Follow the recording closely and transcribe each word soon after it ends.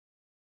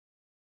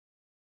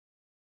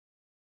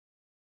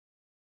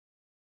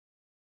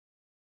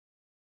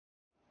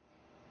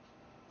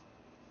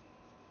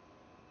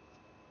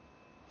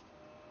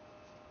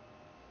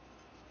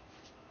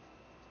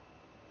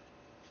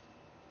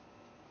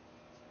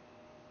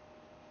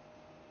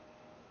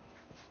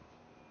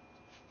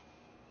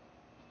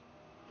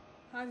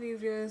Hi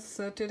viewers,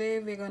 so today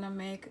we're gonna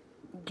make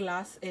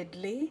glass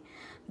idli.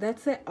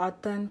 That's an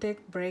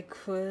authentic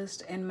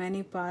breakfast in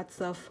many parts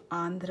of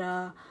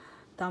Andhra,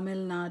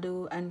 Tamil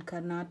Nadu and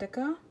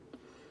Karnataka.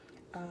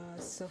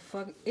 So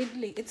for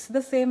idli, it's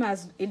the same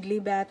as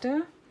idli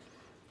batter.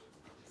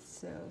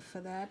 So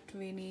for that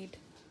we need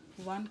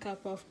 1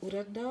 cup of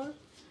urad dal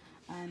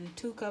and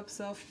 2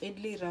 cups of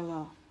idli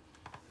rava.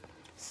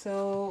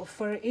 So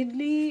for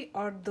idli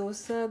or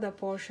dosa, the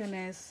portion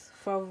is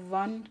for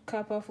 1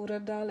 cup of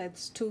urad dal,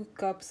 it's 2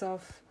 cups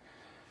of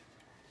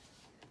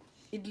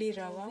idli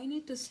rava. We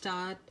need to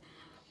start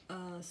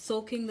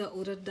soaking the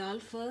urad dal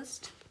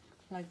first,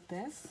 like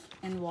this,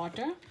 in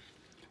water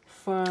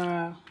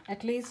for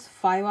at least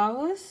 5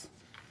 hours,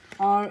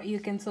 or you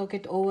can soak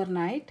it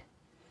overnight.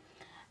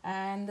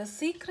 And the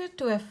secret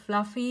to a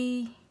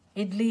fluffy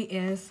idli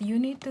is you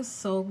need to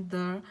soak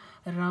the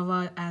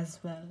rava as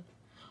well.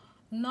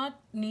 Not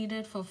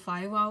needed for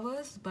 5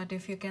 hours, but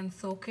if you can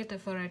soak it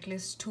for at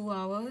least 2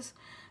 hours,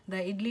 the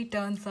idli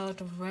turns out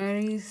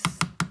very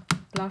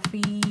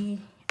fluffy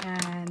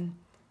and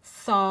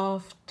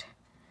soft.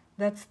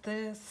 That's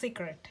the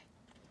secret.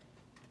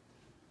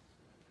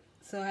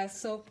 So I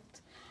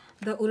soaked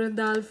the urad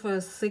dal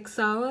for 6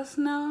 hours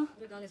now.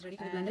 Urad dal is ready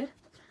to be blended.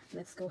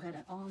 Let's go ahead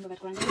and on the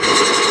wet grinder.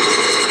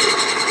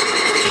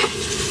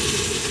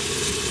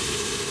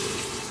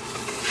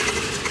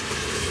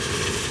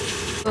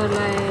 For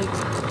like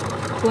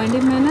 20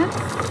 minutes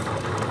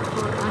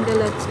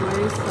until it's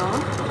very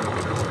soft.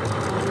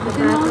 You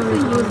can also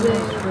use a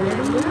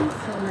blender.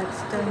 So let's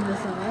turn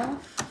this off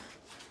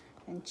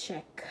and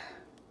check.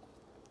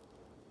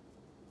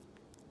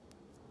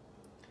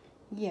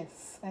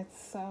 Yes, it's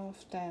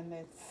soft and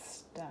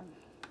it's done.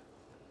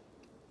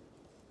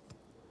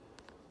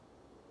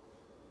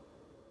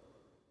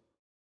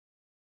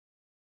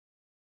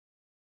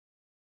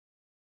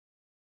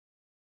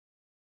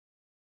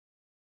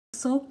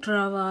 Soaked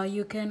rava,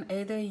 you can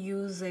either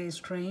use a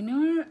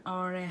strainer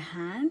or a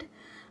hand.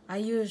 I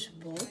use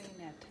both.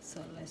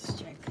 So let's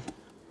check.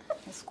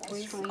 Let's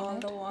squeeze all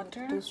the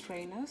water. 2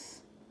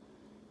 strainers.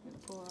 We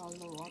pour all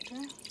the water.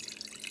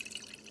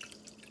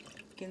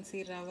 You can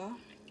see rava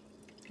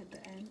at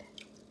the end,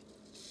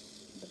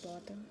 the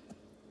bottom.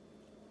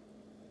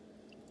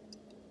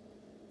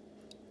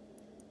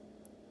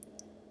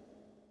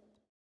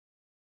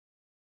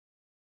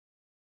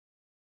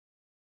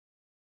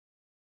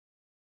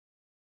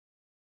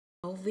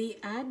 Now we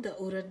add the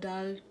urad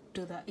dal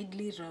to the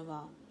idli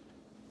rava.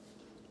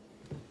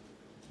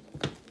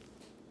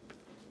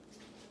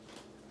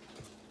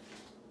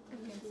 You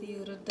can see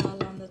urad dal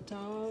on the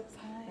top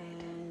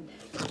and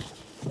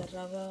the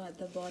rava at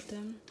the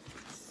bottom.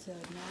 So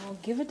now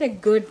give it a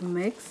good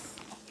mix.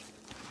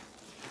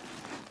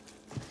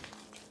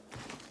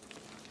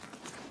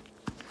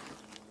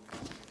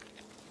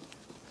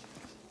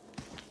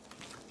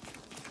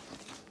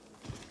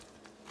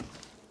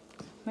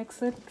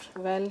 Mix it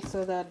well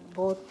so that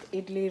both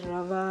idli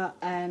rava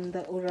and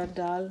the urad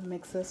dal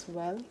mixes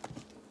well,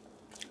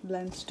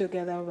 blends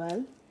together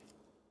well.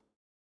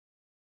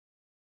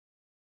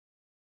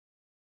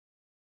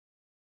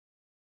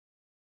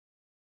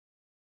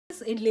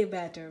 This idli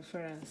batter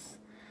for us.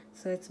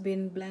 So it's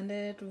been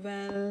blended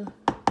well,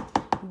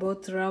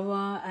 both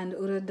rava and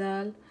urad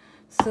dal.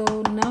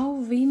 So now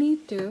we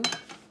need to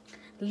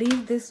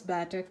leave this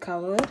batter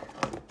covered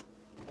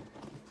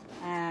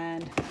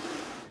and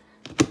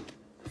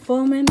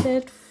ferment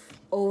it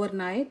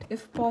overnight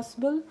if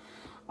possible,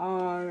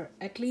 or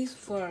at least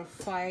for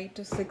 5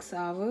 to 6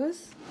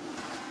 hours.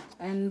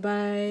 And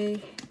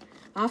by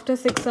after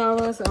 6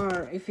 hours,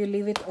 or if you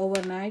leave it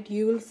overnight,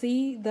 you will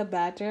see the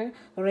batter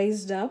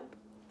raised up,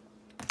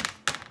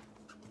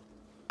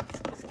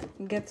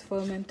 gets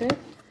fermented.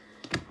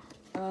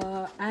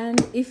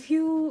 And if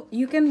you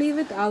can leave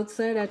it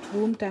outside at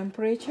room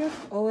temperature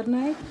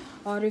overnight,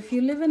 or if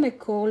you live in a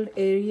cold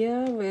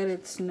area where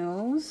it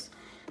snows,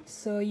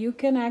 so you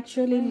can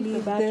actually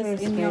leave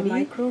this in your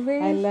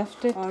microwave. I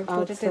left it or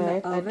put it in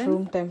the oven at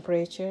room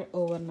temperature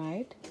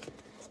overnight.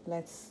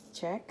 Let's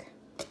check.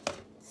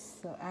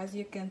 So as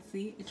you can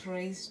see, it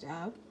raised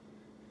up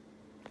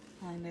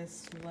and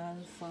is well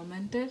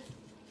fermented.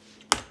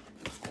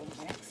 Let's go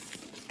next.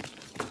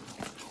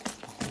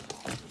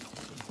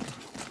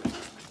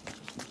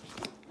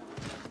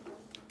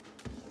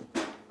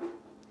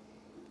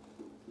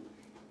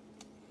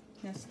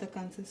 That's the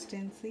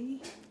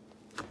consistency.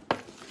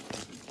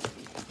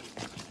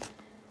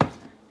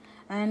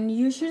 And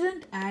you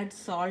shouldn't add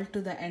salt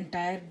to the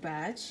entire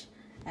batch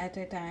at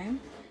a time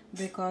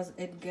because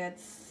it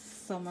gets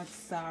so much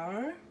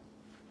sour.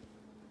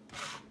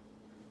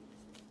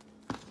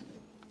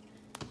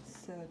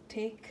 So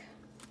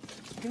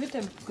give it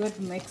a good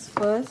mix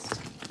first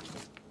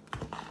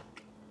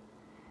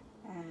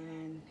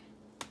and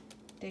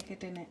take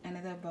it in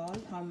another bowl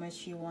how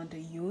much you want to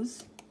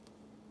use.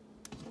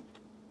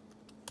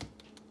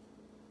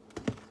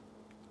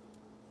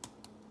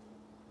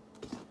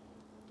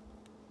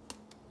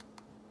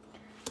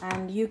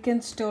 And you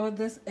can store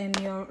this in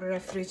your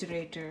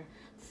refrigerator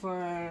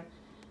for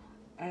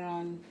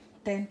around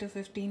 10 to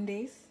 15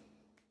 days.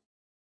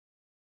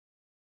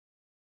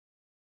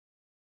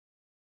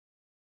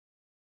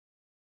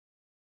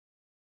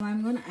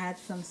 I'm going to add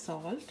some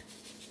salt.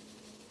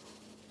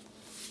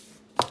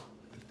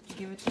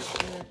 Give it a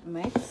good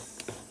mix.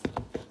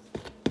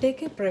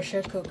 Take a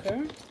pressure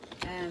cooker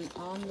and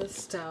on the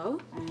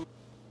stove and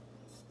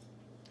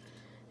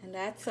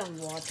add some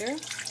water.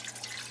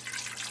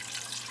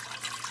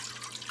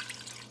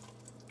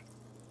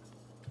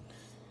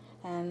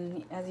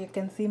 And as you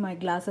can see, my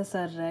glasses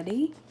are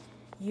ready.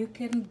 You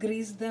can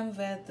grease them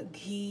with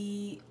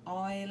ghee,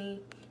 oil,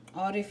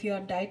 or if you are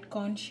diet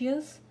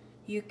conscious,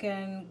 you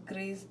can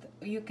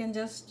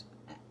just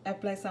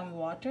apply some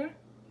water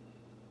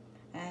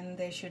and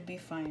they should be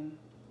fine.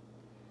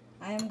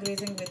 I am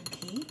greasing with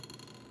ghee.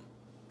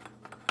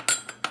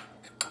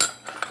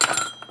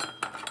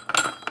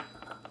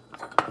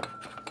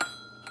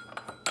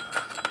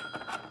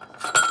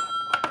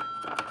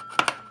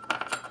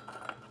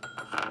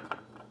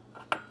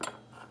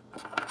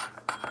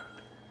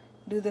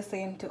 Do the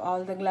same to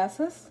all the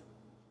glasses.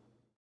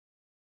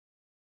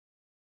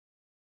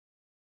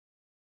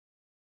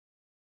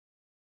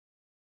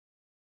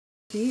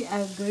 See,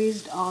 I've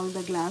greased all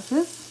the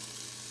glasses.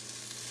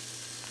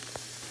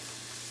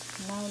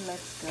 Now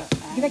let's go.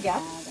 Give a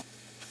gap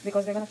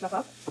because they're gonna fluff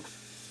up.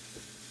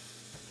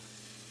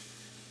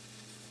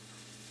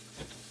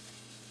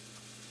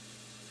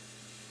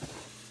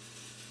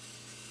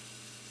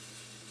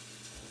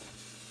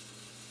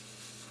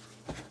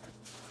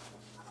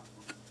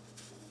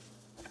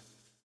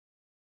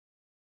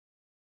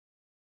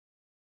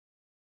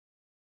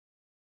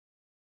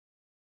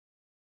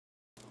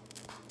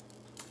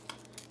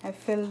 I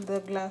filled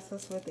the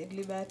glasses with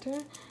idli batter,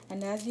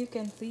 and as you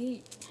can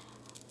see,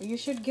 you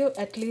should give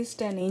at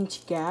least an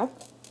inch gap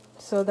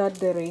so that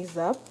they raise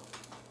up.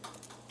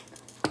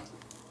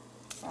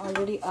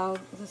 Already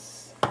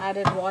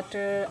added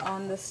water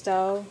on the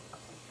stove.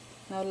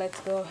 Now let's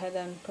go ahead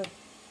and put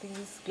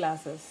these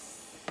glasses.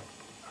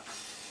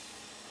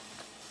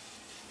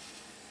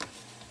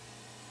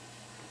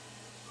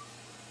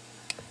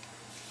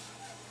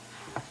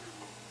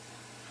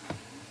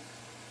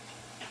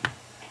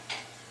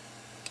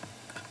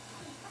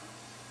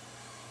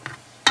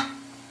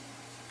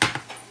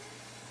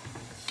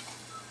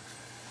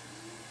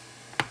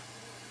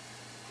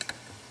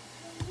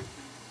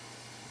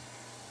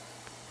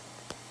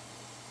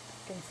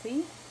 Can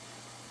see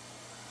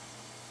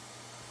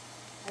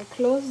I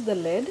close the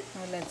lid.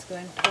 Now let's go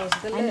and close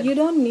the lid. And you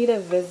don't need a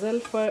whistle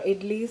for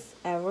idlis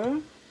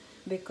ever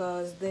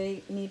because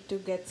they need to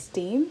get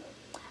steam,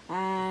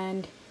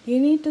 and you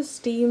need to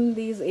steam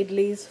these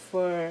idlis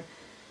for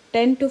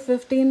 10 to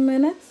 15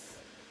 minutes.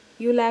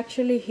 You'll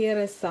actually hear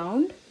a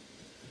sound.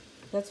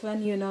 That's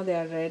when you know they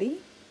are ready.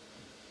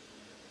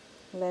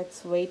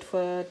 Let's wait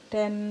for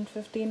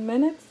 10-15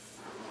 minutes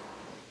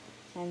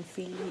and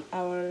see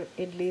our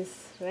idlis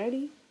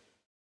ready.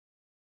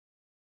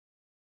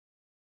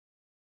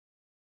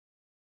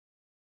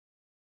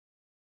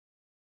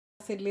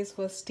 Idlis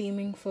was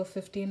steaming for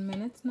 15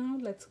 minutes now.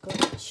 Let's go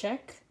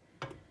check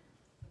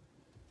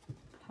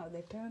how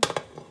they turn.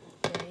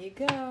 There you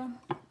go.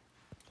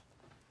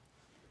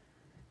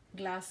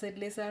 Glass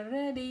idlis are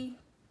ready.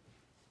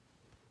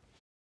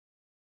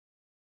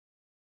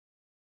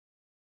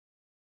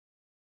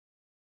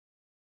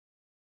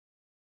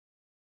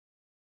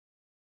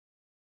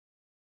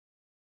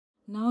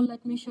 Now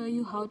let me show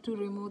you how to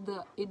remove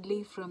the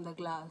idli from the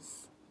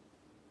glass.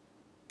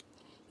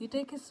 You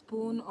take a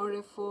spoon or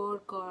a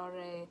fork or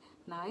a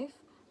knife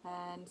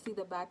and see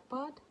the back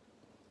part,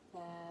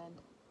 and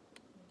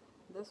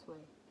this way.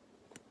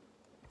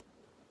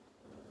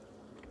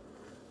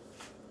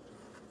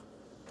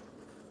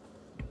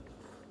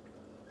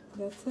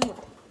 That's it.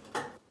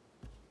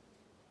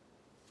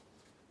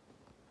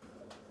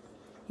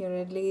 Your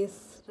idli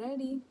is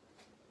ready.